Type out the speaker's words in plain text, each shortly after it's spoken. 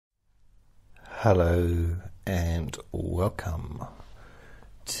Hello and welcome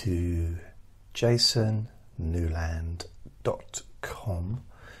to jasonnewland.com.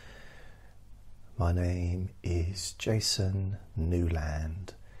 My name is Jason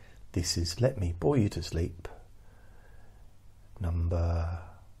Newland. This is Let Me Bore You to Sleep, number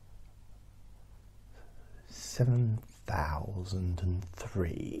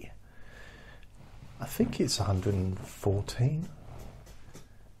 7003. I think it's 114.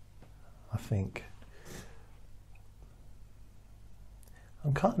 I think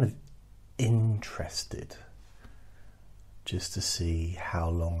I'm kind of interested just to see how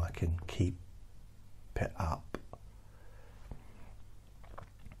long I can keep it up.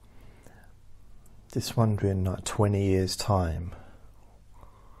 Just wondering, like 20 years' time,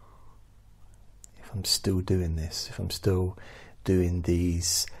 if I'm still doing this, if I'm still doing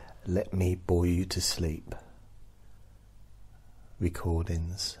these Let Me Bore You to Sleep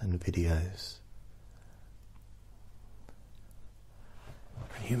recordings and videos.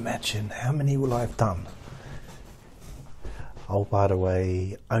 Can you imagine how many will I have done? Oh, by the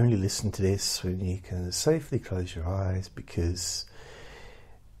way, only listen to this when you can safely close your eyes, because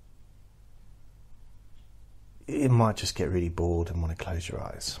you might just get really bored and want to close your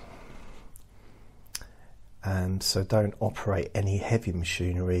eyes. And so don't operate any heavy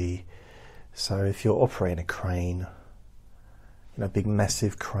machinery. So if you're operating a crane, a big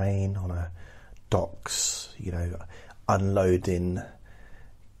massive crane on a docks, unloading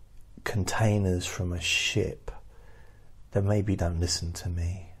containers from a ship, then maybe don't listen to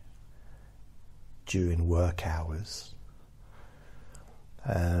me during work hours.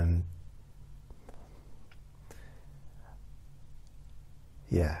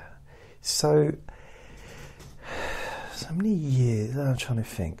 So many years, I'm trying to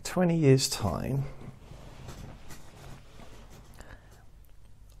think, 20 years time.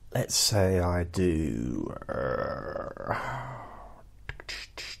 Let's say I do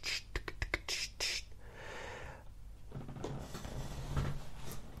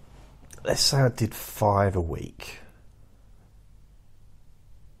let's say I did 5 a week.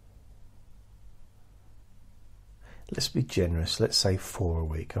 Let's be generous, let's say 4 a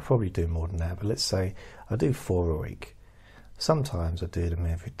week. I'll probably do more than that, but let's say I do 4 a week. Sometimes I do them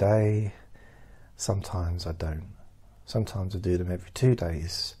every day, sometimes I don't. Sometimes I do them every 2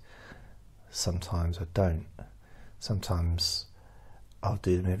 days. Sometimes I don't. Sometimes I'll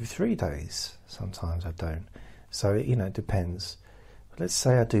do them every 3 days. Sometimes I don't. So, it depends. But let's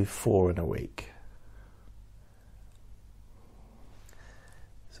say I do 4 in a week.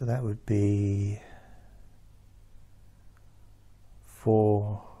 So that would be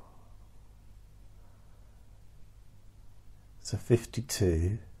 4. So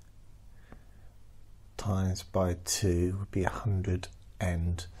 52 times by 2 would be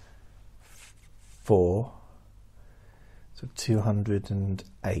 104. So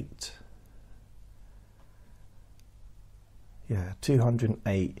 208.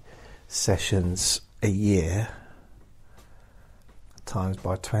 208 sessions a year times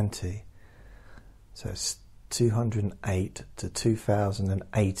by 20. So it's 208 to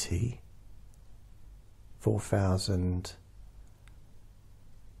 2080. 4,000.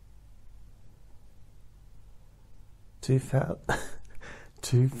 2,000.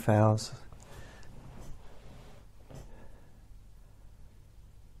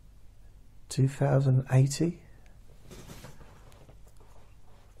 2080,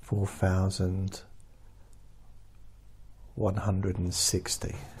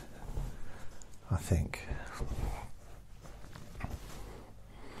 4,160, I think.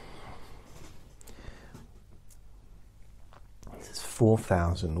 It's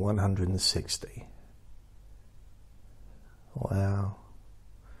 4,160. Wow.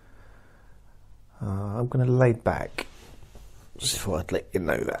 I'm going to lay back. Just thought I'd let you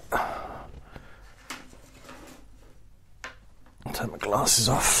know that. Turn my glasses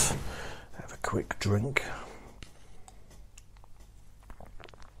off, have a quick drink.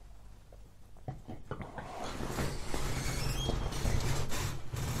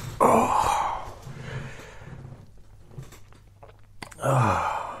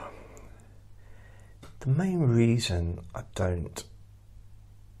 The main reason I don't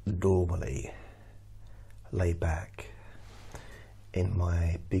normally lay back in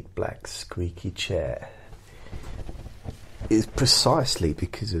my big black squeaky chair is precisely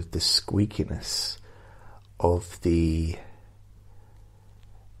because of the squeakiness of the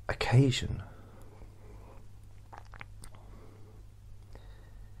occasion.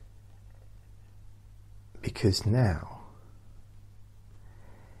 Because now,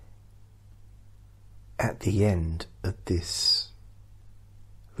 at the end of this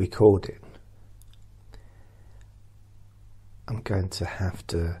recording, I'm going to have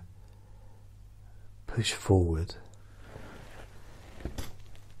to push forward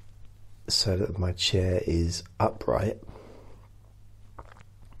so that my chair is upright,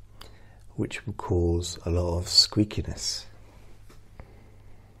 which will cause a lot of squeakiness,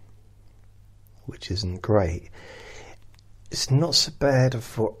 which isn't great. It's not so bad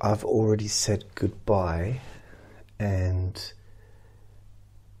for I've already said goodbye and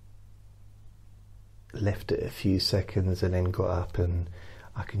left it a few seconds and then got up, and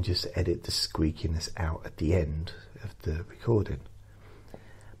I can just edit the squeakiness out at the end of the recording.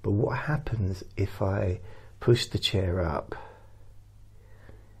 But what happens if I push the chair up,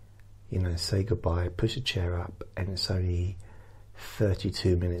 say goodbye, push the chair up, and it's only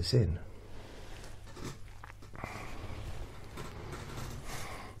 32 minutes in?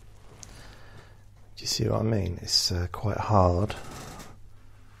 Do you see what I mean? It's quite hard.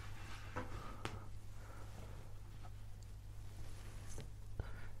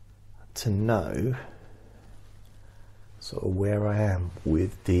 To know sort of where I am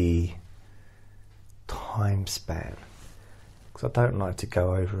with the time span, because I don't like to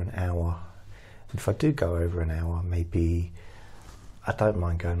go over an hour. And if I do go over an hour, maybe I don't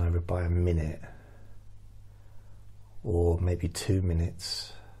mind going over by a minute or maybe 2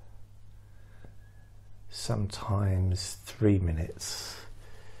 minutes, sometimes 3 minutes,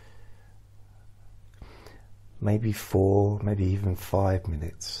 maybe 4, maybe even 5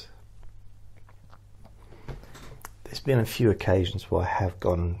 minutes. There's been a few occasions where I have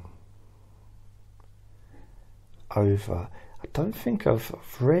gone over. I don't think I've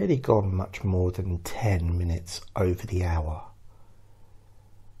really gone much more than 10 minutes over the hour.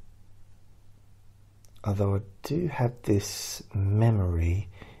 Although I do have this memory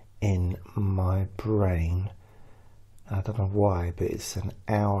in my brain, I don't know why, but it's an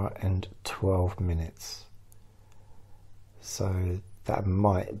hour and 12 minutes. So that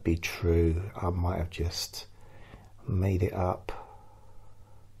might be true. I might have just made it up.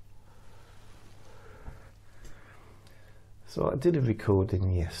 So I did a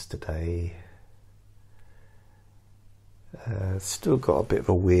recording yesterday. Still got a bit of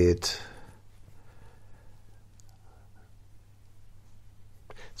a weird...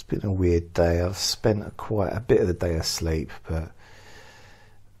 It's been a weird day. I've spent quite a bit of the day asleep, but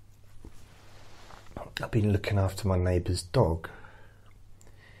I've been looking after my neighbour's dog.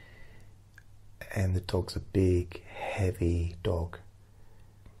 And the dog's a big, heavy dog.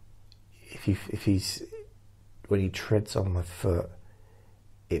 When he treads on my foot,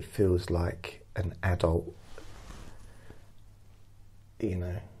 it feels like an adult,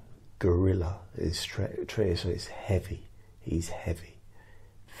 gorilla is treated. So it's heavy. He's heavy,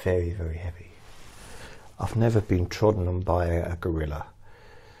 very, very heavy. I've never been trodden on by a gorilla,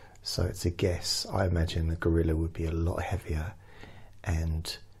 so it's a guess. I imagine the gorilla would be a lot heavier,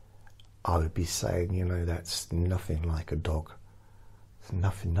 and I would be saying, that's nothing like a dog. It's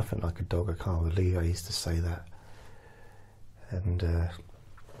nothing like a dog. I can't believe I used to say that. And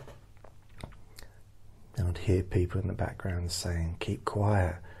I'd hear people in the background saying, keep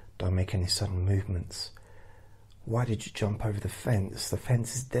quiet, don't make any sudden movements. Why did you jump over the fence? The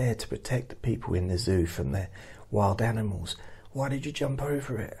fence is there to protect the people in the zoo from their wild animals. Why did you jump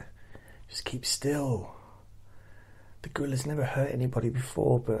over it? Just keep still. The gorilla's never hurt anybody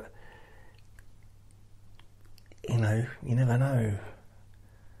before, but you never know.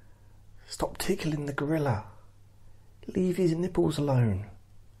 Stop tickling the gorilla. Leave his nipples alone.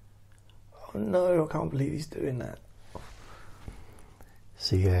 Oh no, I can't believe he's doing that.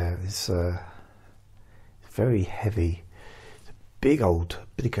 So yeah, it's very heavy. It's a big old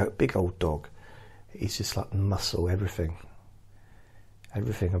dog. He's just like muscle, everything.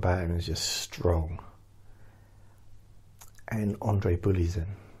 Everything about him is just strong. And Andre bullies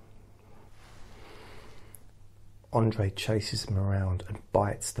him. Andre chases him around and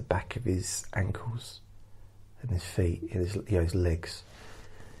bites the back of his ankles and his feet, his legs.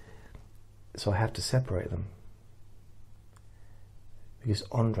 So I have to separate them, because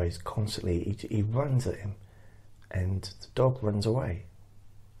Andre's constantly, he runs at him and the dog runs away,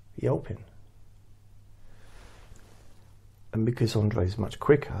 yelping. And because Andre's much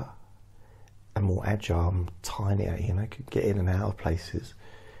quicker and more agile and tinier, can get in and out of places,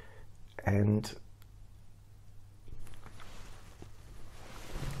 and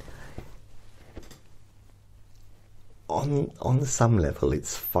on some level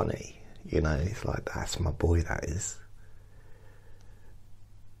it's funny, it's like, that's my boy, that is.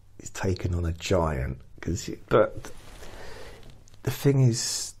 He's taken on a giant. But the thing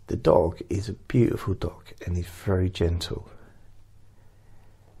is, the dog is a beautiful dog and he's very gentle.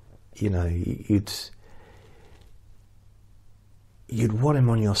 you'd want him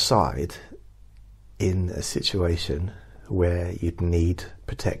on your side in a situation where you'd need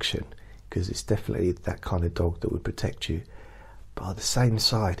protection, because it's definitely that kind of dog that would protect you. But on the same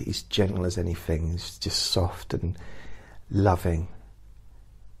side, he's gentle as anything. He's just soft and loving.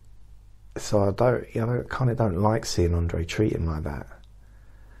 So I kind of don't like seeing Andre treat him like that.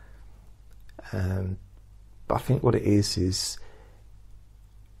 But I think what it is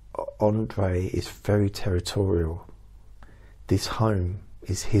Andre is very territorial. This home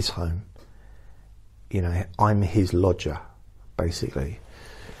is his home. You know, I'm his lodger, basically.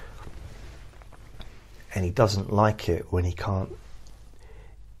 And he doesn't like it when he can't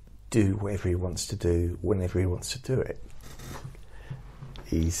do whatever he wants to do, whenever he wants to do it.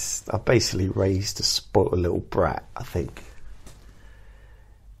 I basically raised a spoiled little brat, I think.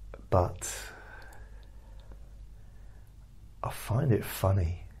 But I find it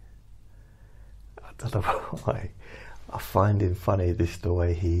funny. I don't know why. I find him funny, the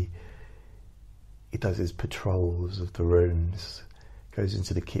way he does his patrols of the rooms, goes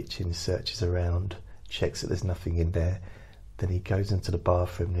into the kitchen, searches around, checks that there's nothing in there. Then he goes into the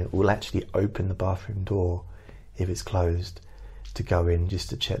bathroom. He will actually open the bathroom door if it's closed to go in, just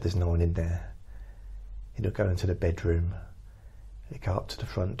to check there's no one in there. He'll go into the bedroom. He'll go up to the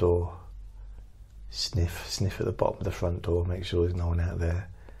front door, sniff at the bottom of the front door, make sure there's no one out there.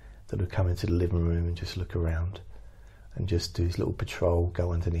 Then he'll come into the living room and just look around and just do his little patrol,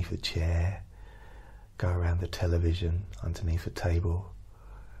 go underneath the chair, go around the television, underneath the table.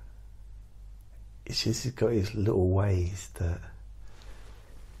 It's just he's got his little ways that,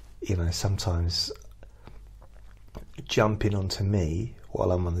 you know, sometimes jumping onto me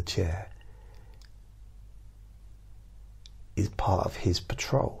while I'm on the chair is part of his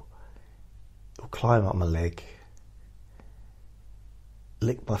patrol. He'll climb up my leg,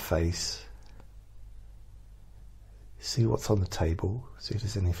 lick my face, see what's on the table, see if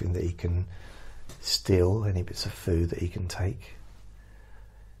there's anything that he can steal, any bits of food that he can take,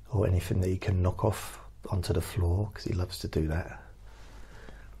 or anything that he can knock off onto the floor, because he loves to do that.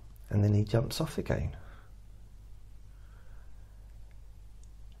 And then he jumps off again.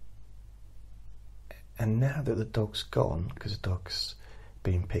 And now that the dog's gone, because the dog's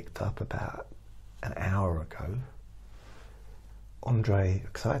been picked up about an hour ago, Andre,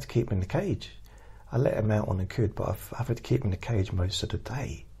 because I had to keep him in the cage. I let him out when I could, but I've had to keep him in the cage most of the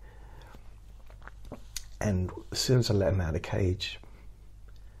day. And as soon as I let him out of the cage,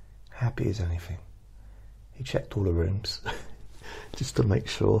 happy as anything. He checked all the rooms just to make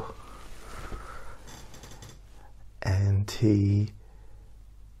sure. And he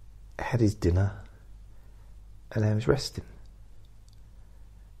had his dinner, and now he's resting.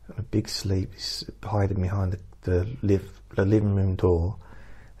 And a big sleep. He's hiding behind the living room door.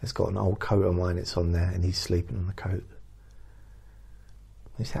 It's got an old coat of mine, it's on there, and he's sleeping on the coat.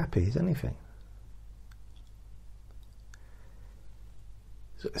 He's happy as anything.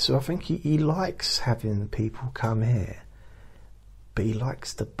 So I think he likes having people come here, but he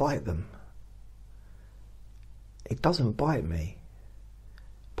likes to bite them. He doesn't bite me,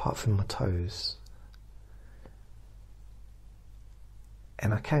 apart from my toes.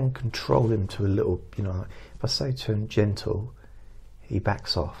 And I can control him to a little, you know, if I say to him gentle, he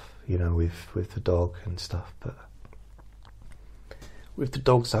backs off, you know, with the dog and stuff. But with the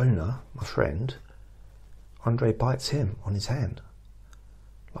dog's owner, my friend, Andre bites him on his hand.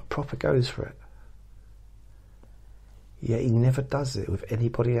 Like, proper goes for it. Yet he never does it with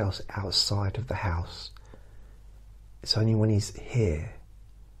anybody else outside of the house. It's only when he's here,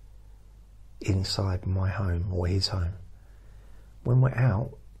 inside my home or his home. When we're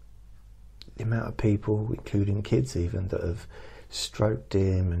out, the amount of people, including kids even, that have stroked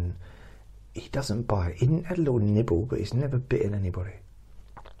him, and he doesn't bite. He had a little nibble, but he's never bitten anybody.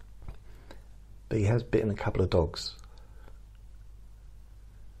 But he has bitten a couple of dogs.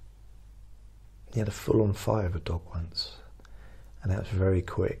 He had a full-on fight with a dog once, and that was very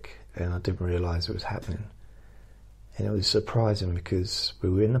quick, and I didn't realise it was happening. And it was surprising because we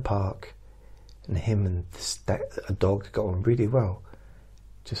were in the park, and him and a dog got on really well.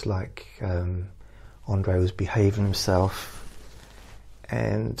 Just like Andre was behaving himself,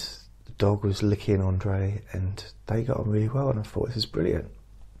 and the dog was licking Andre, and they got on really well, and I thought, this is brilliant.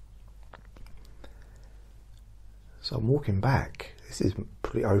 So I'm walking back, this is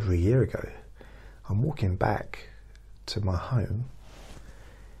probably over a year ago, I'm walking back to my home,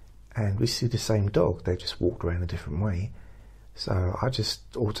 and we see the same dog, they just walked around a different way. So I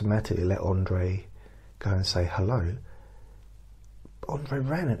just automatically let Andre go and say hello. Andre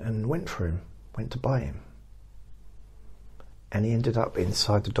ran and went for him, went to bite him. And he ended up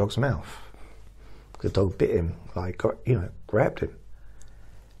inside the dog's mouth. The dog bit him, grabbed him.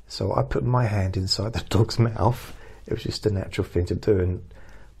 So I put my hand inside the dog's mouth. It was just a natural thing to do, and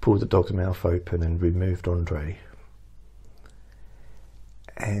pulled the dog's mouth open and removed Andre.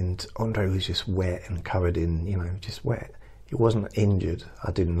 And Andre was just wet and covered in, just wet. He wasn't injured.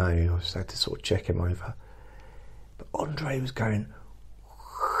 I didn't know. I just had to sort of check him over. But Andre was going...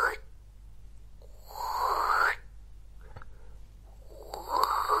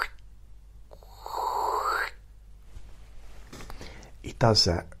 He does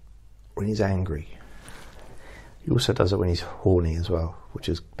that when he's angry. He also does it when he's horny as well, which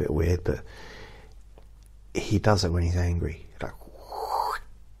is a bit weird, but he does it when he's angry. Like,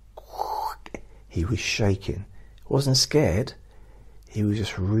 he was shaking. Wasn't scared. He was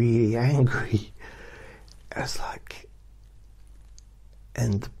just really angry. I was like,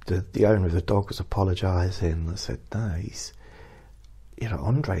 and the owner of the dog was apologising. I said, no, he's,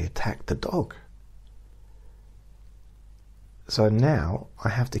 Andre attacked the dog. So now I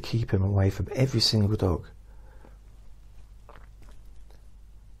have to keep him away from every single dog.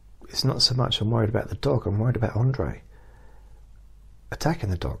 It's not so much I'm worried about the dog, I'm worried about Andre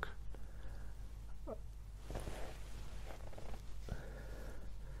attacking the dog.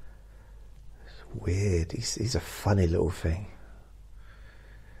 It's weird. He's a funny little thing.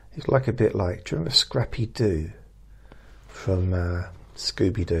 He's like a bit like, do you remember Scrappy Doo from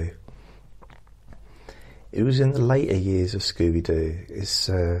Scooby-Doo? It was in the later years of Scooby-Doo.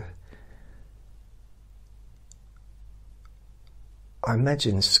 I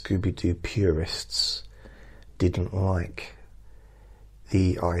imagine Scooby-Doo purists didn't like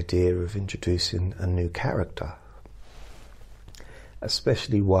the idea of introducing a new character,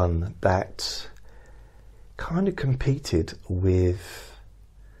 especially one that kind of competed with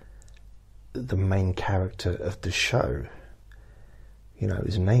the main character of the show. It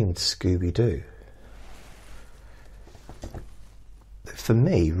was named Scooby-Doo. For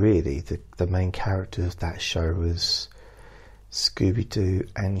me, really, the main character of that show was Scooby-Doo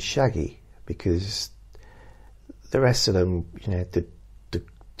and Shaggy, because the rest of them,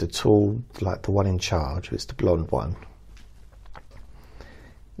 the tall, like the one in charge was the blonde one.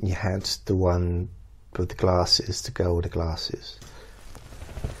 You had the one with the glasses, the girl with the glasses.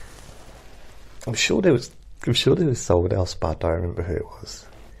 I'm sure there was someone else, but I don't remember who it was.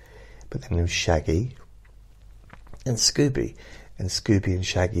 But then there was Shaggy and Scooby. And Scooby and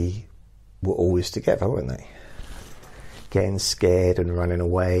Shaggy were always together, weren't they? Getting scared and running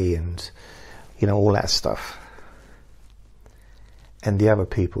away and, all that stuff. And the other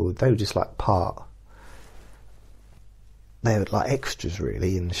people, they were just like they were like extras,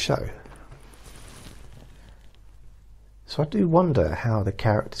 really, in the show. So I do wonder how the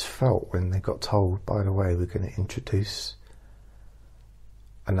characters felt when they got told, by the way, we're going to introduce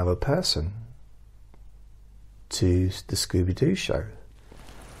another person to the Scooby-Doo show.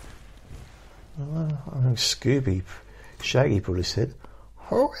 Well, I think Shaggy probably said,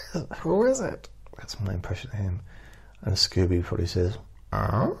 who is it? That's my impression of him. And Scooby probably says,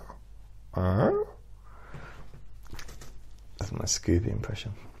 That's my Scooby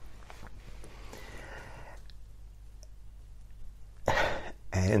impression.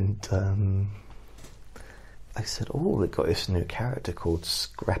 And I said, they got this new character called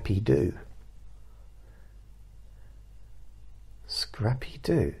Scrappy Doo. Scrappy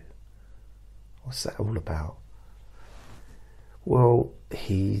Doo? What's that all about? Well,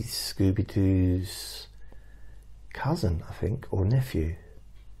 he's Scooby-Doo's cousin, I think, or nephew.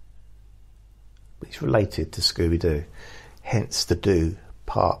 He's related to Scooby-Doo, hence the Doo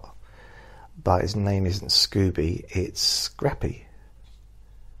part. But his name isn't Scooby, it's Scrappy.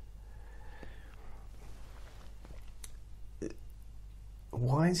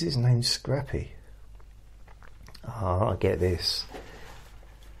 Why is his name Scrappy? I get this.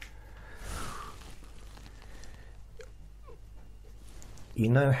 You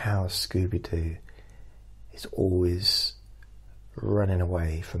know how Scooby-Doo is always running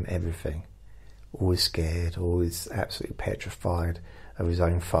away from everything, always scared, always absolutely petrified of his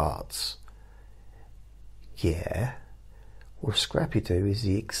own farts. Yeah, well, Scrappy-Doo is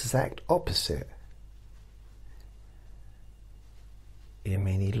the exact opposite. I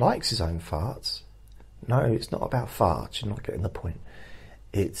mean, he likes his own farts. No, it's not about farts, you're not getting the point.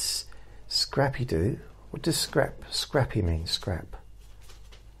 It's Scrappy-Doo. What does scrappy mean, scrap?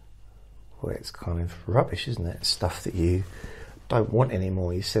 Well, it's kind of rubbish, isn't it? Stuff that you don't want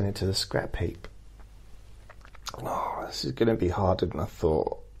anymore, you send it to the scrap heap. Oh, this is going to be harder than I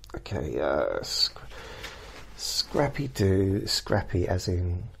thought. Okay, Scrappy-Doo, scrappy as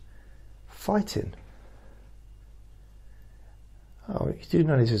in fighting. Oh, you do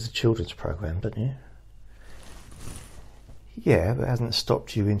know this is a children's programme, don't you? Yeah, but it hasn't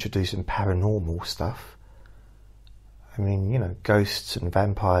stopped you introducing paranormal stuff. I mean, you know, ghosts and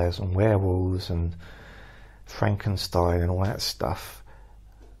vampires and werewolves and Frankenstein and all that stuff,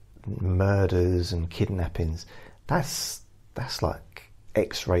 murders and kidnappings. That's like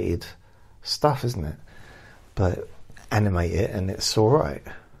X-rated stuff, isn't it? But animate it and it's all right.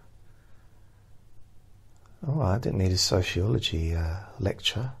 Oh, I didn't need a sociology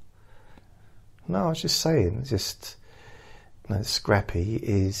lecture. No, I was just saying, Scrappy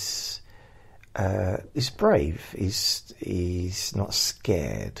is brave. He's not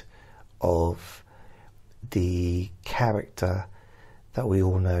scared of the character that we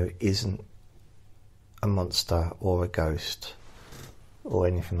all know isn't a monster or a ghost or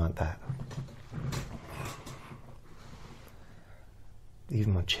anything like that.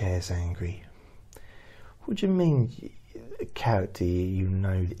 Even my chair's angry. What do you mean a character you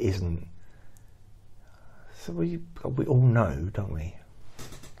know isn't? So we all know, don't we?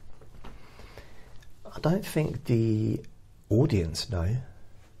 I don't think the audience know.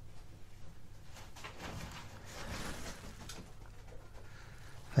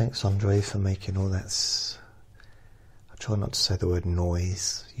 Thanks, Andre, for making all that. I try not to say the word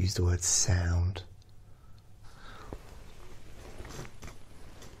noise, use the word sound.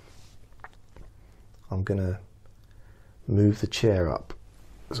 I'm going to move the chair up,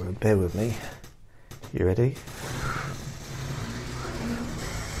 so bear with me. You ready?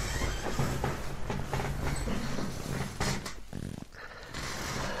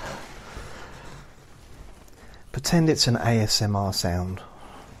 Pretend it's an ASMR sound.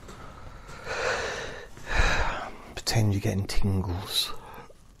 Pretend you're getting tingles.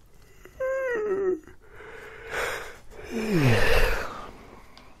 You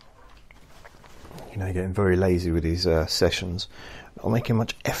know, you're getting very lazy with these sessions. Not making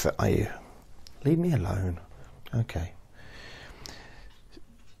much effort, are you? Leave me alone. Okay.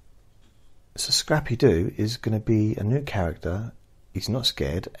 So Scrappy Doo is going to be a new character. He's not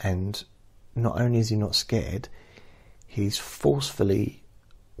scared, and not only is he not scared, he's forcefully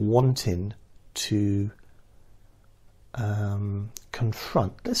wanting to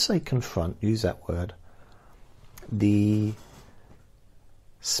confront, use that word, the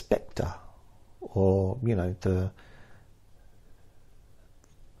spectre, or, you know, the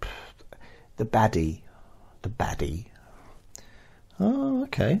baddie. Oh,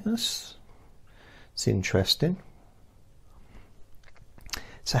 okay, that's interesting.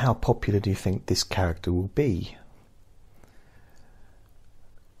 So how popular do you think this character will be?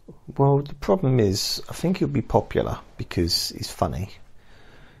 Well, the problem is, I think he'll be popular because he's funny,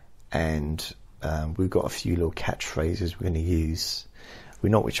 and we've got a few little catchphrases we're going to use. We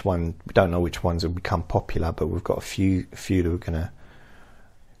don't know which ones will become popular, but we've got a few that we're going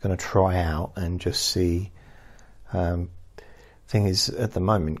to try out and just see. Thing is, at the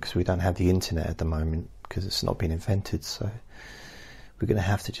moment, because we don't have the internet at the moment, because it's not been invented, so we're going to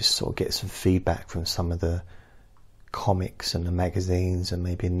have to just sort of get some feedback from some of the comics and the magazines and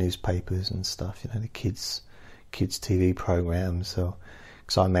maybe newspapers and stuff, you know, the kids TV programs. So,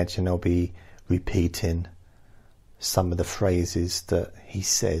 because I imagine they'll be repeating some of the phrases that he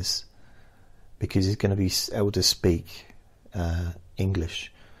says, because he's going to be able to speak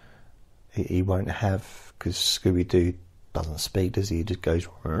English. He won't have, because Scooby-Doo doesn't speak, does he? He just goes.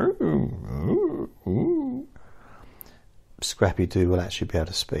 Scrappy-Doo will actually be able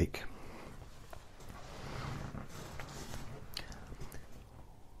to speak.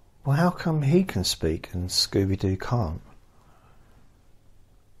 Well, how come he can speak and Scooby-Doo can't?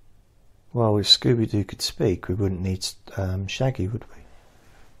 Well, if Scooby-Doo could speak, we wouldn't need Shaggy, would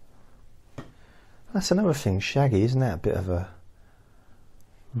we? That's another thing, Shaggy, isn't that a bit of a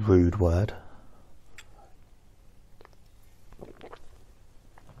rude word?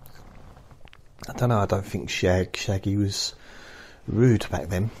 I don't know, I don't think Shaggy was rude back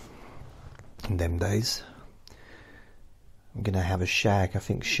then, in them days. I'm going to have a shag. I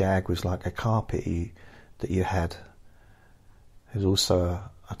think shag was like a carpet that you had. It was also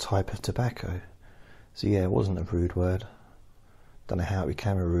a type of tobacco. So yeah, it wasn't a rude word. Don't know how it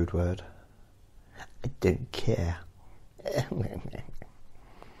became a rude word. I don't care.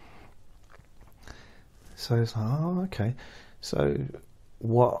 So it's like, oh, okay. So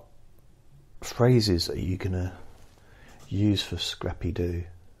what phrases are you going to use for Scrappy-Doo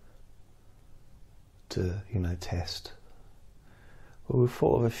to, you know, test? Well, we've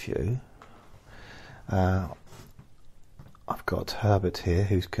thought of a few. I've got Herbert here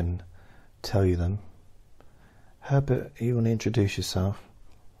who can tell you them. Herbert, you want to introduce yourself?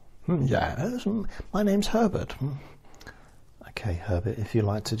 Yes, my name's Herbert. Okay, Herbert, if you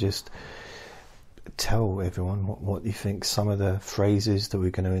like to just tell everyone what you think some of the phrases that we're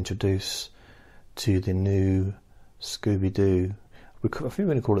going to introduce to the new Scooby-Doo. I think we're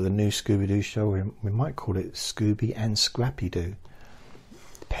going to call it the new Scooby-Doo show. We might call it Scooby and Scrappy-Doo.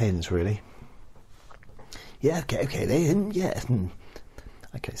 Depends, really. Yeah, okay, yeah.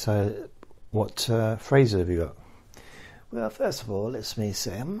 Okay, so what phrases have you got? Well, first of all, let me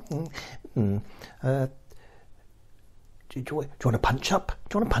say, do you want to punch up?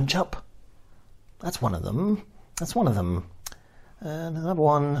 Do you want to punch up? That's one of them. And another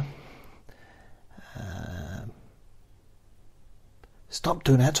one. Stop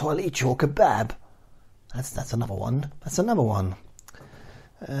doing that or I'll eat your kebab. That's another one.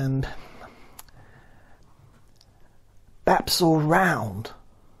 And Baps all round.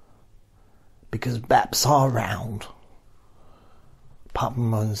 Because Baps are round.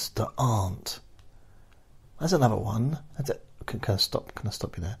 Puppets that aren't. That's another one. That's it. Can I stop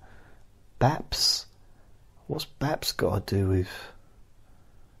you there? Baps? What's Baps got to do with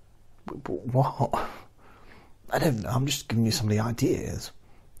what? I don't know. I'm just giving you some of the ideas.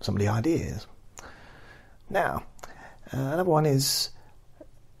 Now, another one is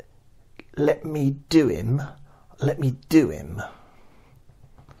let me do him.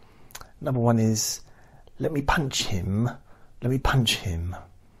 Another one is let me punch him.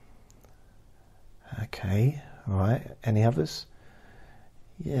 Okay, all right. Any others?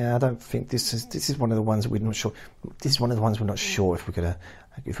 Yeah, I don't think this is one of the ones that we're not sure. This is one of the ones we're not sure if we're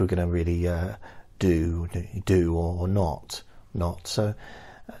gonna really do or not. So,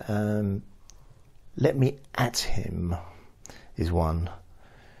 let me at him is one.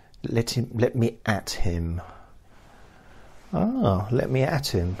 Let me at him. Oh, let me at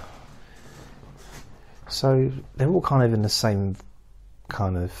him. So they're all kind of in the same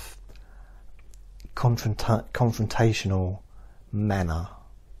kind of confrontational manner,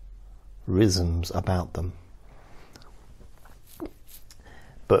 rhythms about them.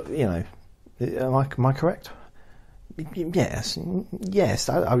 But am I correct? Yes,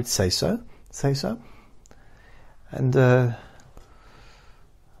 I would say so. And I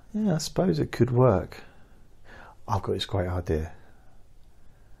suppose it could work. I've got this great idea.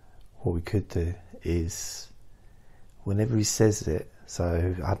 What we could do is, whenever he says it,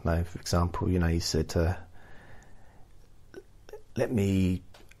 so I don't know, for example, he said, let me,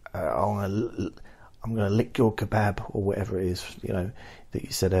 I'm going to lick your kebab, or whatever it is, that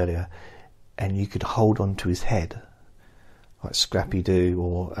you said earlier, and you could hold on to his head, like Scrappy-Doo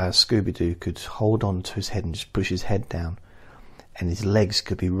or Scooby-Doo could hold on to his head and just push his head down, and his legs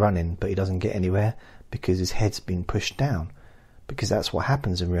could be running, but he doesn't get anywhere because his head's been pushed down, because that's what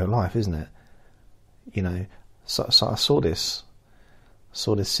happens in real life, isn't it? So I saw this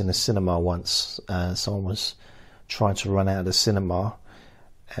in a cinema once. Someone was trying to run out of the cinema.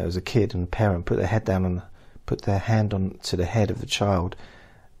 It was a kid, and the parent put their head down and put their hand on to the head of the child,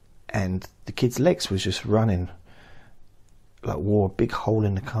 and the kid's legs was just running, like wore a big hole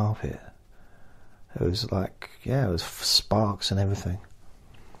in the carpet. It was like, it was sparks and everything.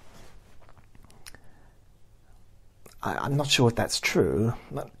 I'm not sure if that's true.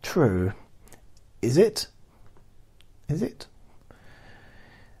 Not true. Is it? No,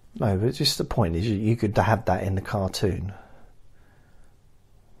 but just the point is you could have that in the cartoon.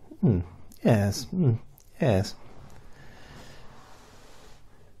 Yes.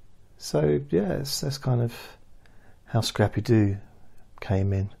 So, yes, that's kind of how Scrappy-Doo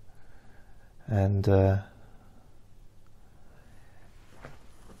came in. And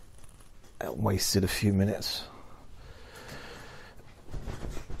wasted a few minutes.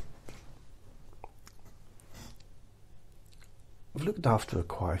 I've looked after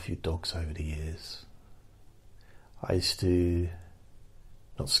quite a few dogs over the years. I used to,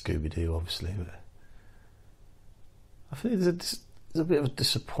 not Scooby-Doo obviously, but I think there's a bit of a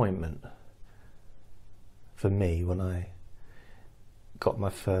disappointment for me when I got my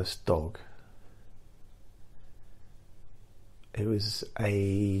first dog. It was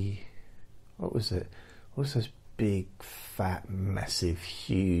what was it? What was those big, fat, massive,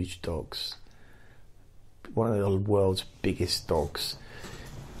 huge dogs? One of the world's biggest dogs,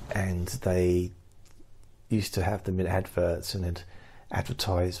 and they used to have them in adverts, and they'd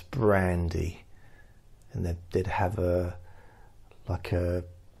advertise brandy, and they'd have a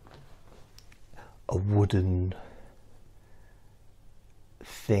wooden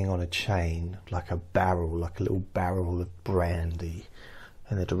thing on a chain, like a little barrel of brandy,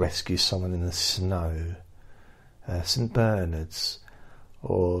 and they'd rescue someone in the snow. St. Bernards,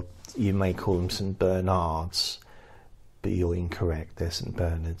 or you may call them St. Bernards, but you're incorrect, they're St.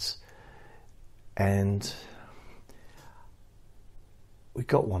 Bernards. And we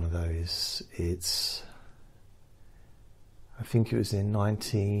got one of those. I think it was in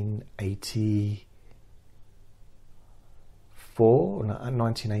 1984 or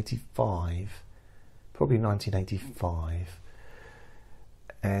 1985, probably 1985.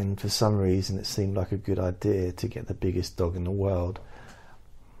 And for some reason it seemed like a good idea to get the biggest dog in the world.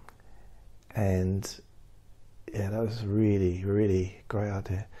 And yeah, that was a really, really great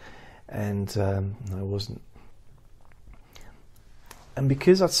idea. And I wasn't. And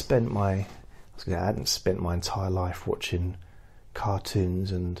because I hadn't spent my entire life watching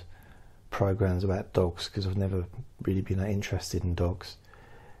cartoons and programs about dogs, because I've never really been that interested in dogs,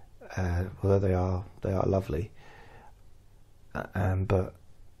 although they are lovely. But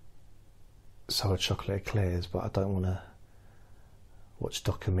so are chocolate eclairs, but I don't want to watch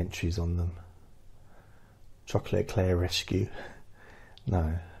documentaries on them. Chocolate eclair rescue,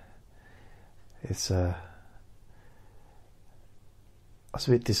 no. It's I was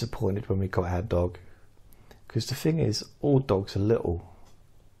a bit disappointed when we got our dog, because the thing is, all dogs are little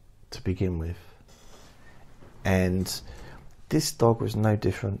to begin with, and this dog was no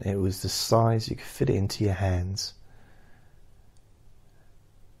different. It was the size, you could fit it into your hands.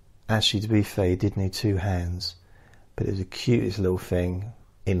 Actually, to be fair, he did need 2 hands, but it was the cutest little thing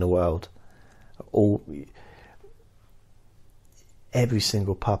in the world. Every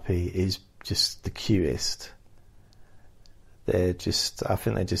single puppy is just the cutest. I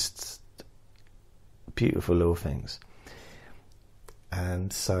think they're just beautiful little things.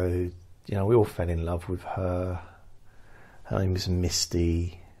 And so, we all fell in love with her. Her name was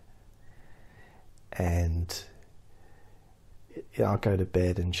Misty. And I'd go to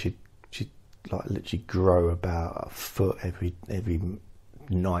bed and she'd like literally grow about a foot every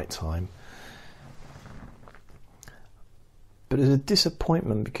night time. But it was a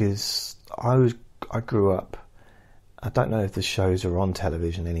disappointment because I grew up, I don't know if the shows are on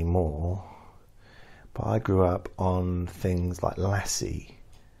television anymore, but I grew up on things like Lassie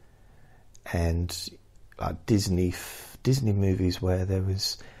and like Disney movies where there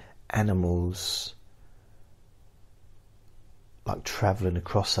was animals like travelling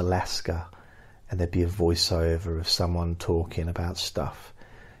across Alaska, and there'd be a voiceover of someone talking about stuff,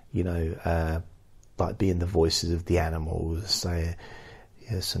 like being the voices of the animals, say,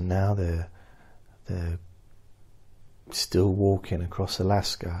 yes, and now they're still walking across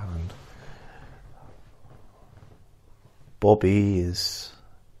Alaska, and Bobby is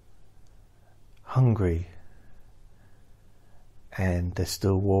hungry, and they're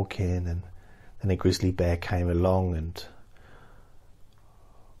still walking, and then a grizzly bear came along, and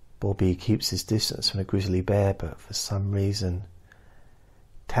Bobby keeps his distance from a grizzly bear, but for some reason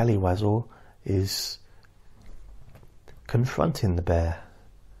Tallywazzle is confronting the bear.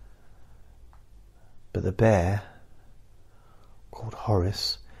 But the bear, called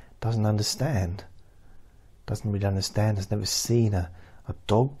Horace, doesn't really understand, has never seen a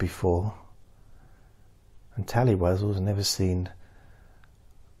dog before. And Tallywazzle's never seen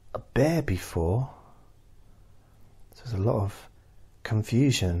a bear before. So there's a lot of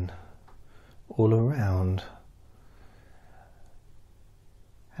confusion all around.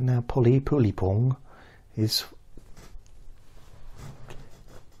 And now Polly Poolipong is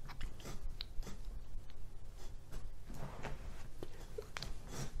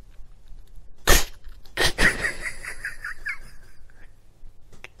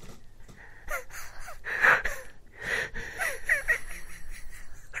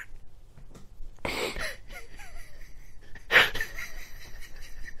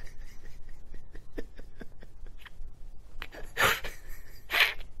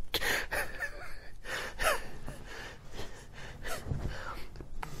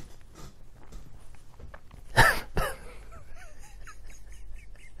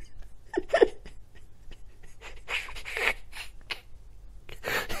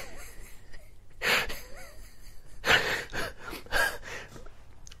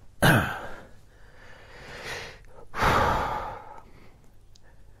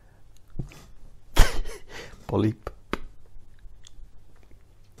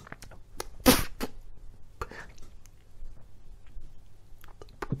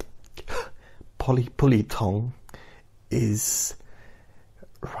Polly Tong is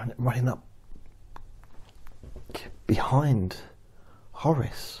running up behind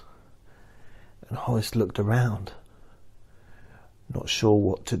Horace, and Horace looked around, not sure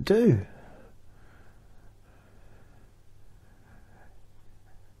what to do.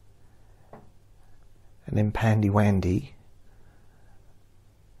 And then Pandy Wandy,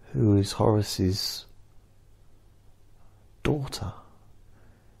 who is Horace's daughter,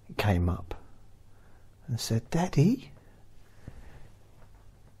 came up and said, "Daddy,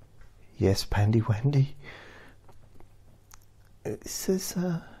 Yes, Pandy Wendy. It says,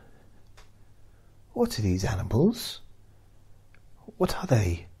 what are these animals? What are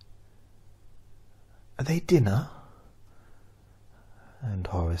they? Are they dinner? And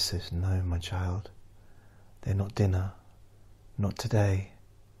Horace says, no, my child, they're not dinner. Not today.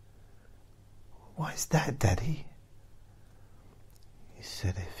 Why is that, Daddy? He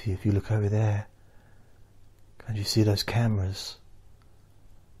said, if you look over there, can't you see those cameras?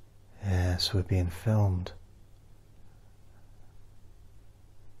 Yes, we're being filmed.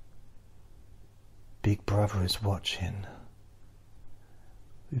 Big Brother is watching.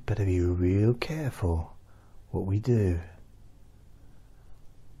 We better be real careful what we do.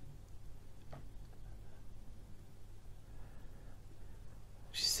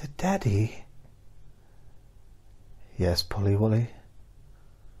 She said, Daddy. Yes, Polly Wolly.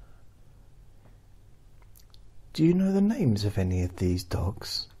 Do you know the names of any of these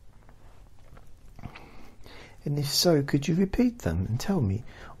dogs? And if so, could you repeat them and tell me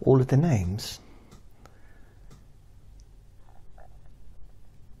all of the names?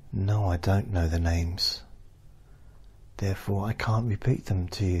 No, I don't know the names. Therefore, I can't repeat them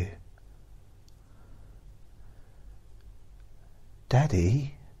to you.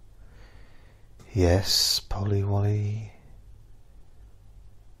 Daddy? Yes, Polly Wolly.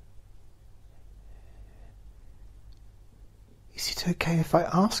 Is it okay if I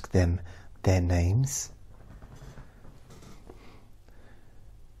ask them their names?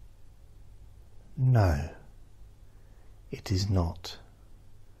 No, it is not.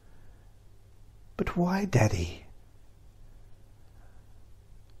 But why, Daddy?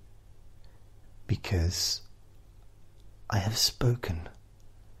 Because I have spoken,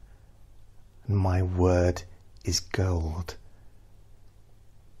 and my word is gold.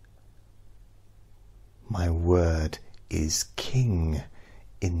 My word is king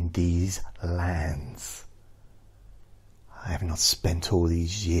in these lands. I have not spent all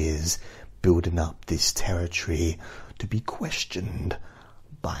these years building up this territory to be questioned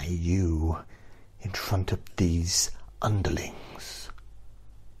by you in front of these underlings.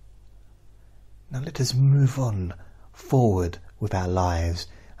 Now let us move on forward with our lives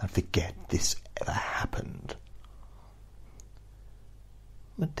and forget this ever happened.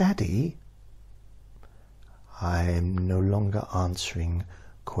 But Daddy, I am no longer answering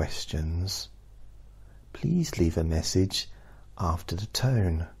questions. Please leave a message after the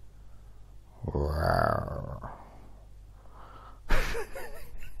tone. Was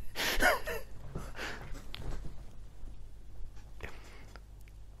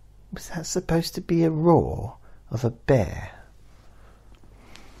that supposed to be a roar of a bear?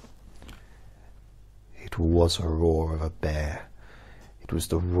 It was a roar of a bear. It was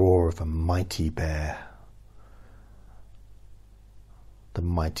the roar of a mighty bear. The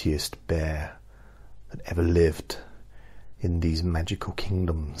mightiest bear that ever lived in these magical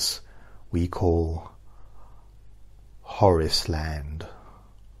kingdoms we call Horace Land.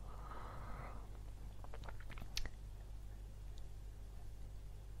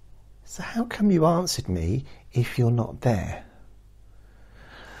 So how come you answered me if you're not there?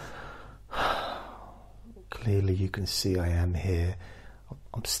 Clearly you can see I am here.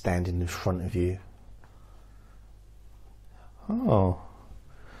 I'm standing in front of you. Oh.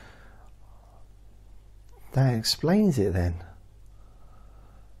 That explains it then.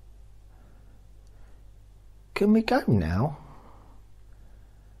 Can we go now?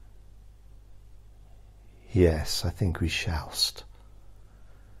 Yes, I think we shallst.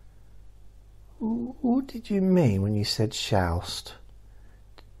 What did you mean when you said shallst?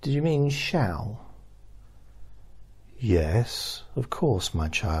 Did you mean shall? Yes, of course, my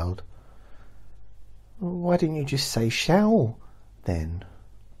child. Why didn't you just say shall, then?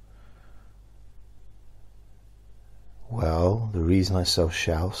 Well, the reason I said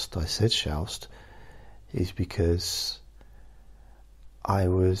shallst, is because I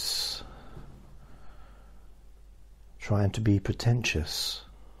was trying to be pretentious.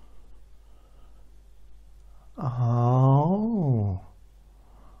 Oh,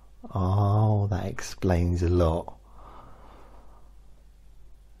 that explains a lot.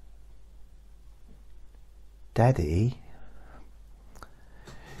 Daddy?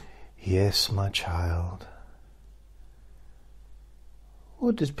 Yes, my child.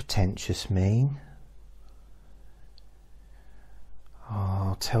 What does pretentious mean?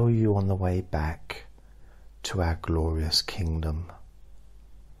 I'll tell you on the way back to our glorious kingdom.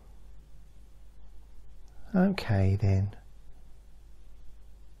 Okay then.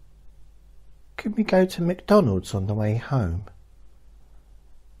 Could we go to McDonald's on the way home?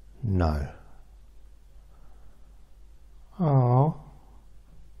 No. Oh.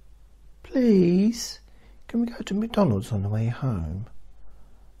 Please, can we go to McDonald's on the way home?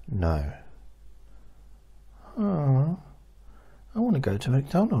 No. Oh, I want to go to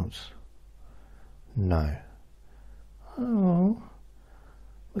McDonald's. No. Oh,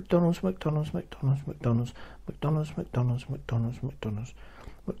 McDonald's, McDonald's, McDonald's, McDonald's, McDonald's, McDonald's, McDonald's, McDonald's,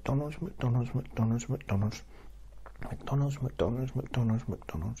 McDonald's, McDonald's, McDonald's, McDonald's, McDonald's, McDonald's, McDonald's,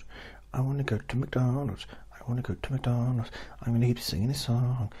 McDonald's. I want to go to McDonald's. I want to go to McDonald's. I'm going to keep singing this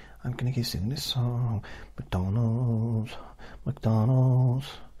song. I'm going to keep singing this song. McDonald's, McDonald's.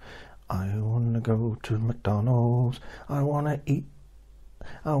 I want to go to McDonald's. I want to eat.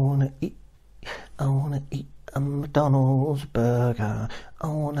 I want to eat. I want to eat a McDonald's burger. I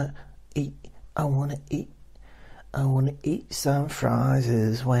want to eat. I want to eat. I want to eat some fries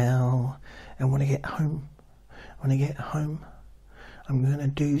as well. And when I get home, I'm going to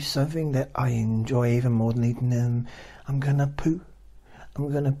do something that I enjoy even more than eating them. I'm going to poo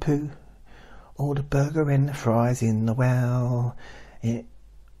all the burger and the fries in the well.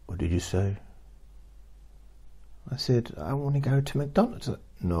 What did you say? I said, I want to go to McDonald's.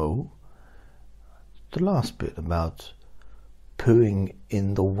 No. The last bit about pooing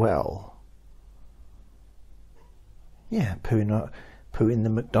in the well. Yeah, pooing the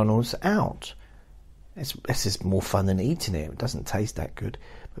McDonald's out. It's just more fun than eating it. It doesn't taste that good.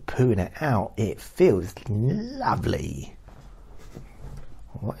 But pooing it out, it feels lovely.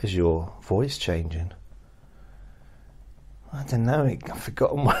 What is your voice changing? I don't know. I've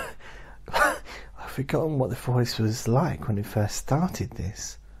forgotten what the voice was like when we first started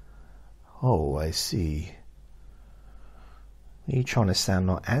this. Oh, I see. You're trying to sound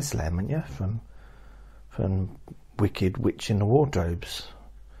like Aslam, aren't you? From Wicked Witch in the Wardrobes.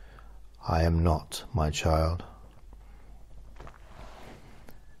 I am not, my child.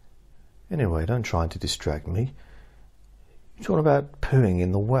 Anyway, don't try to distract me. You're talking about pooing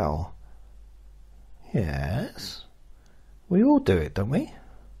in the well. Yes. We all do it, don't we?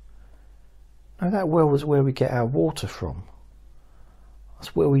 No, that well was where we get our water from.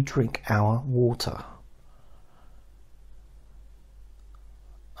 That's where we drink our water.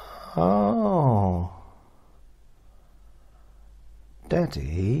 Oh.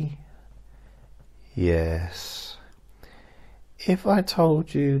 Daddy? Yes. If I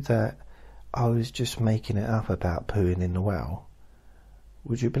told you that I was just making it up about pooing in the well,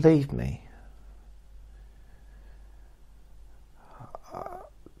 would you believe me?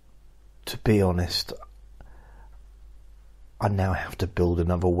 To be honest, I now have to build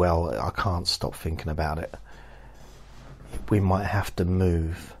another well. I can't stop thinking about it. We might have to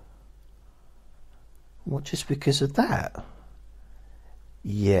move. What, just because of that?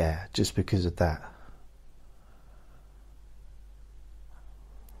 Yeah, just because of that.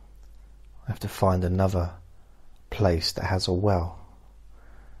 I have to find another place that has a well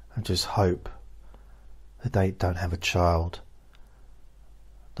and just hope that they don't have a child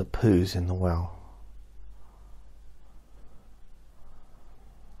that poos in the well.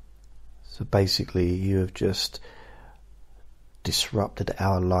 So basically you have just disrupted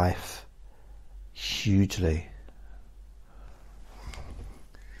our life hugely.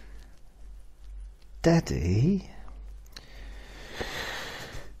 Daddy?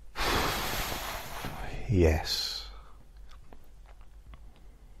 Yes.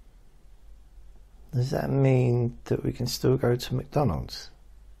 Does that mean that we can still go to McDonald's?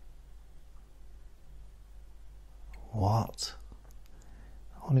 What?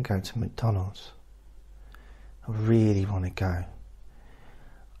 I want to go to McDonald's. I really want to go.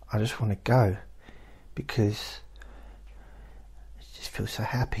 I just want to go because I just feel so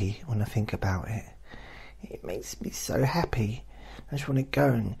happy when I think about it. It makes me so happy. I just want to go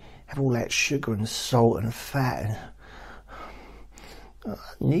and have all that sugar and salt and fat. I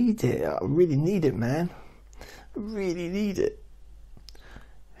need it. I really need it, man. I really need it.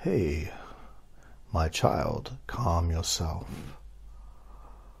 Hey, my child, calm yourself.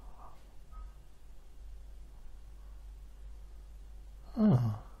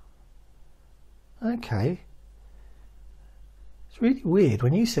 Oh. Okay. It's really weird.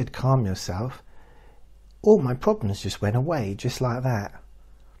 When you said calm yourself, all my problems just went away, just like that.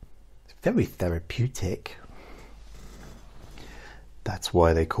 It's very therapeutic. That's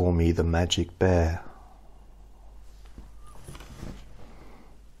why they call me the Magic Bear.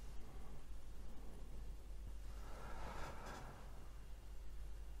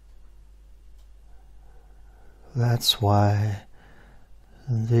 That's why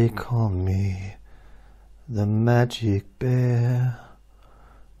they call me the Magic Bear.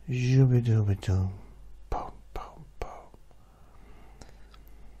 Zooby-dooby-doo.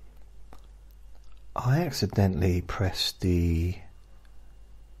 I accidentally pressed the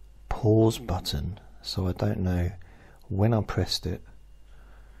pause button, so I don't know when I pressed it.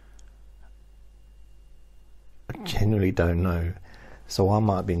 I genuinely don't know. So I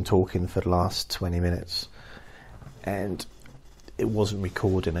might have been talking for the last 20 minutes and it wasn't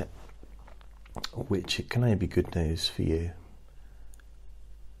recording it, which it can only be good news for you,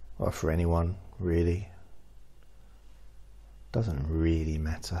 or for anyone really. Doesn't really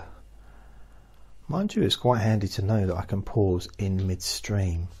matter. Mind you, it's quite handy to know that I can pause in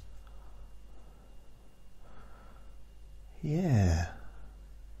midstream. Yeah.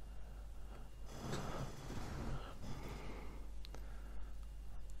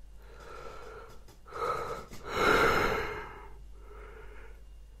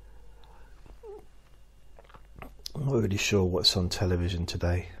 I'm not really sure what's on television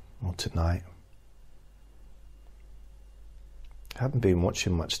today or tonight. I haven't been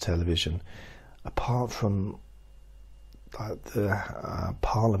watching much television apart from the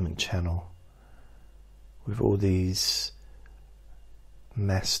Parliament channel with all these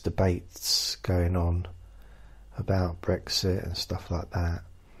mass debates going on about Brexit and stuff like that.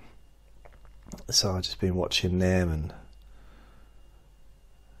 So I've just been watching them and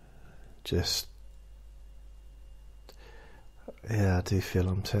just, yeah, I do feel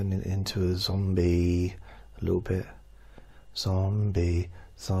I'm turning into a zombie a little bit. Zombie,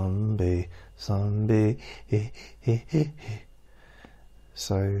 zombie, zombie.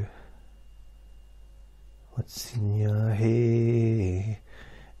 So, what's in your head?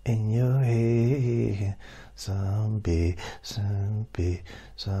 In your head, zombie, zombie,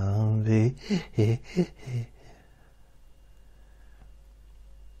 zombie. I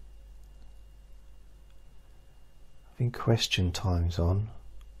think Question Time's on.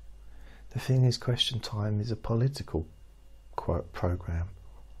 The thing is, Question Time is a political program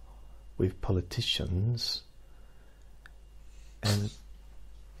with politicians, and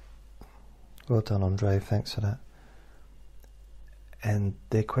well done, Andre, thanks for that. And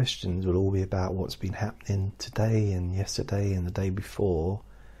their questions will all be about what's been happening today and yesterday and the day before,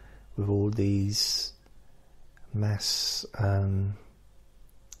 with all these mass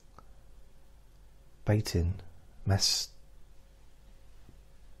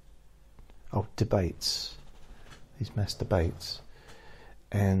debates, these mass debates.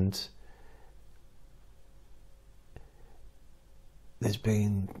 And there's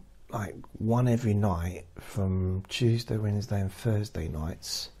been like one every night from Tuesday, Wednesday and Thursday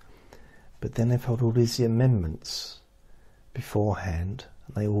nights, but then they've held all these amendments beforehand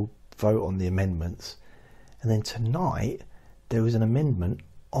and they all vote on the amendments, and then tonight there was an amendment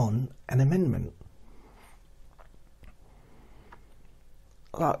on an amendment.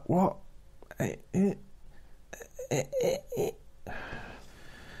 Like, what? I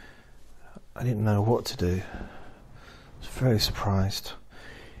didn't know what to do. I was very surprised.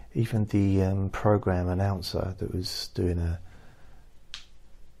 Even the program announcer that was doing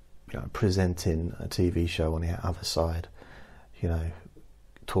presenting a TV show on the other side,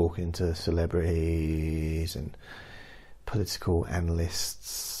 talking to celebrities and political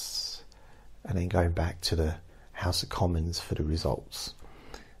analysts, and then going back to the House of Commons for the results.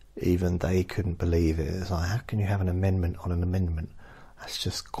 Even they couldn't believe it. It's like, how can you have an amendment on an amendment? That's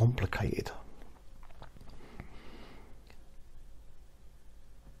just complicated.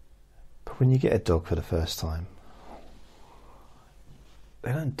 But when you get a dog for the first time,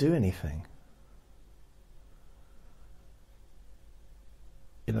 they don't do anything.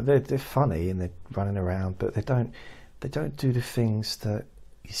 They're funny and they're running around, but they don't do the things that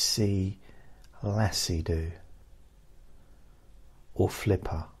you see Lassie do, or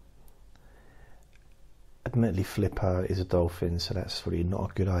Flipper. Admittedly, Flipper is a dolphin, so that's really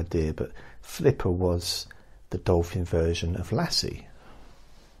not a good idea, but Flipper was the dolphin version of Lassie.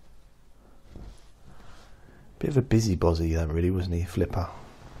 Bit of a busybody, really, wasn't he, Flipper?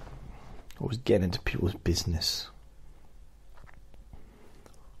 Always getting into people's business.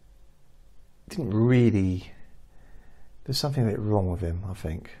 Didn't really... There's something a bit wrong with him, I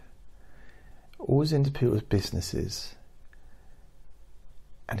think. Always into people's businesses.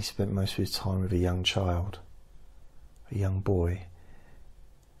 And he spent most of his time with a young child, a young boy.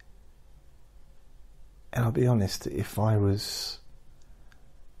 And I'll be honest, if I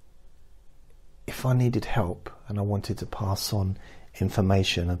needed help and I wanted to pass on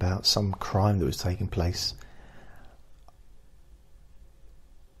information about some crime that was taking place,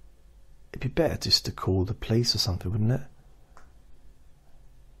 it'd be better just to call the police or something, wouldn't it?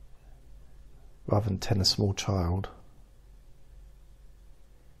 Rather than tell a small child.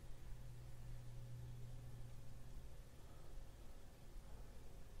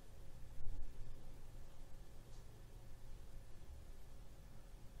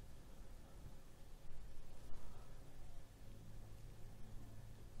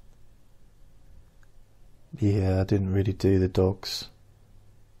 Yeah, I didn't really do the dogs.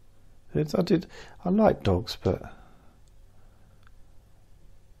 I like dogs, but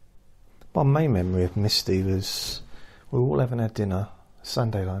my main memory of Misty was we were all having our dinner,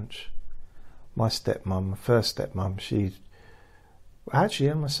 Sunday lunch. My stepmum, my first stepmum,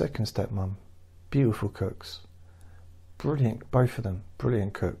 and my second stepmum, beautiful cooks. Brilliant, both of them,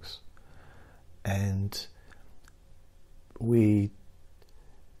 brilliant cooks. And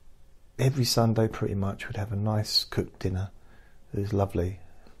every Sunday pretty much would have a nice cooked dinner. It was lovely.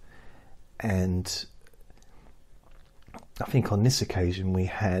 And I think on this occasion we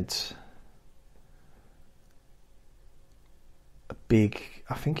had a big,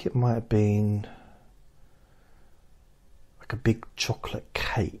 I think it might have been like a big chocolate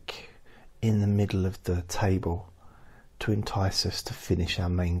cake in the middle of the table to entice us to finish our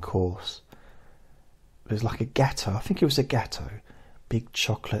main course. It was like a gatto, I think it was a gatto, big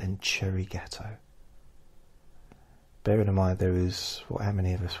chocolate and cherry gatto. Bearing in mind there was, how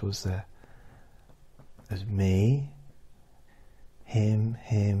many of us was there? There's me, him,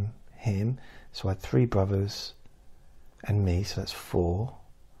 so I had 3 brothers and me, so that's 4,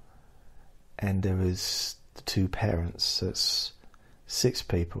 and there was the 2 parents, so that's 6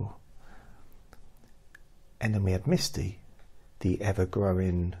 people, and then we had Misty, the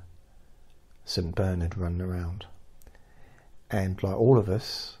ever-growing St. Bernard, running around, and like all of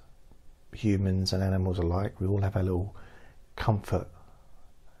us, humans and animals alike, we all have our little comfort.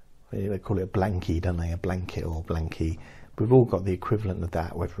 They call it a blankie, don't they? A blanket or blankie. We've all got the equivalent of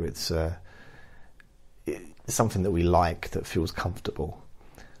that, whether it's something that we like that feels comfortable.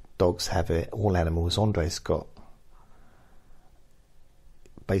 Dogs have it, all animals. Andre's got,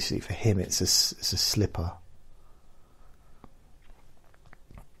 basically for him it's a slipper.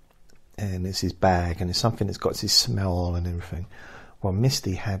 And it's his bag, and it's something that's got his smell and everything. Well,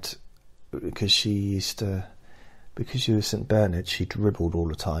 Misty had, because she was St. Bernard, she dribbled all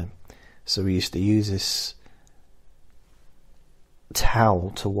the time. So we used to use this towel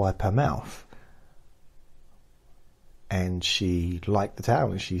to wipe her mouth. And she liked the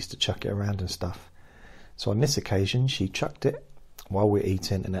towel and she used to chuck it around and stuff. So on this occasion, she chucked it while we're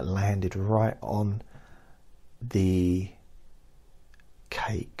eating and it landed right on the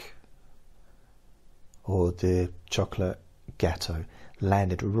cake or the chocolate gatto.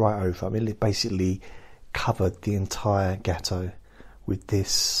 Landed right over. I mean, it basically covered the entire gatto with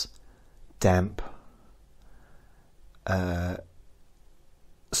this damp,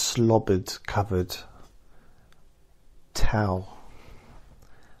 slobbered covered towel.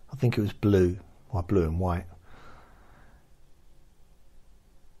 I think it was blue and white.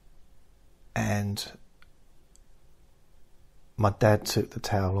 And my dad took the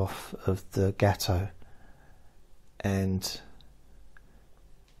towel off of the gatto and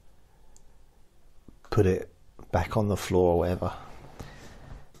put it back on the floor or whatever,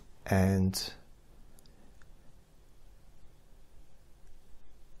 and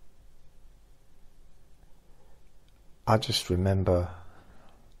I just remember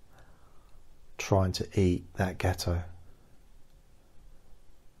trying to eat that gatto.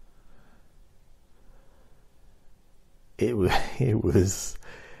 It was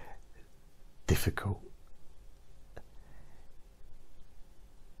difficult.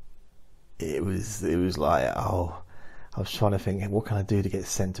 It was like, I was trying to think, what can I do to get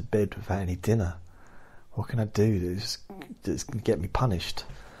sent to bed without any dinner? What can I do that's going to get me punished?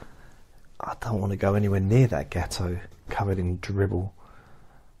 I don't want to go anywhere near that gatto covered in dribble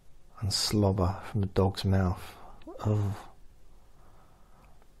and slobber from the dog's mouth. Oh.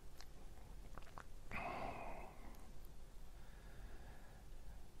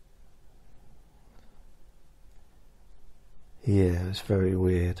 Yeah, it was very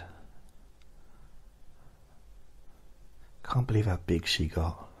weird. Can't believe how big she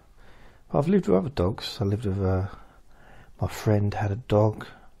got. But I've lived with other dogs. I lived with my friend had a dog,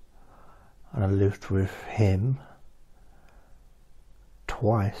 and I lived with him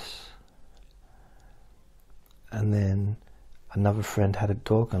twice. And then another friend had a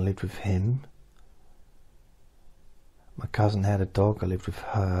dog, and I lived with him. My cousin had a dog, I lived with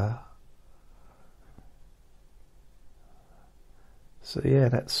her. So yeah,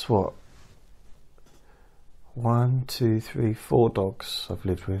 that's what, 1, 2, 3, 4 dogs I've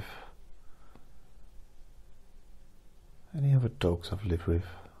lived with. Any other dogs I've lived with?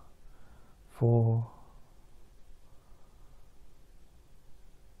 4.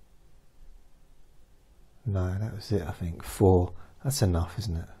 No, that was it, I think. 4. That's enough,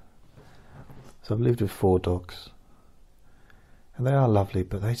 isn't it? So I've lived with 4 dogs. And they are lovely,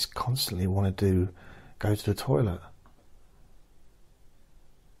 but they just constantly want to go to the toilet.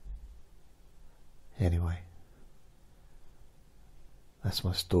 Anyway, That's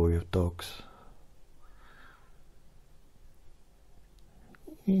my story of dogs.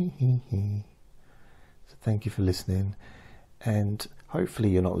 So thank you for listening, and hopefully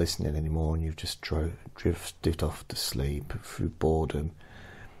you're not listening anymore and you've just drifted off to sleep through boredom.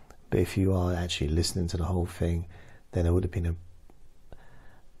 But if you are actually listening to the whole thing, then there would have been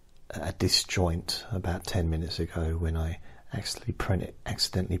a disjoint about 10 minutes ago when I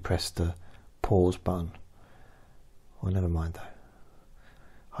accidentally pressed the pause button. Well, never mind though.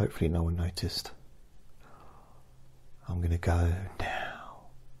 Hopefully no one noticed. I'm going to go now.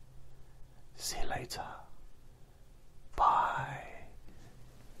 See you later. Bye.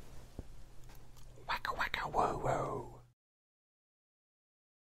 Wacka wacka woo woo.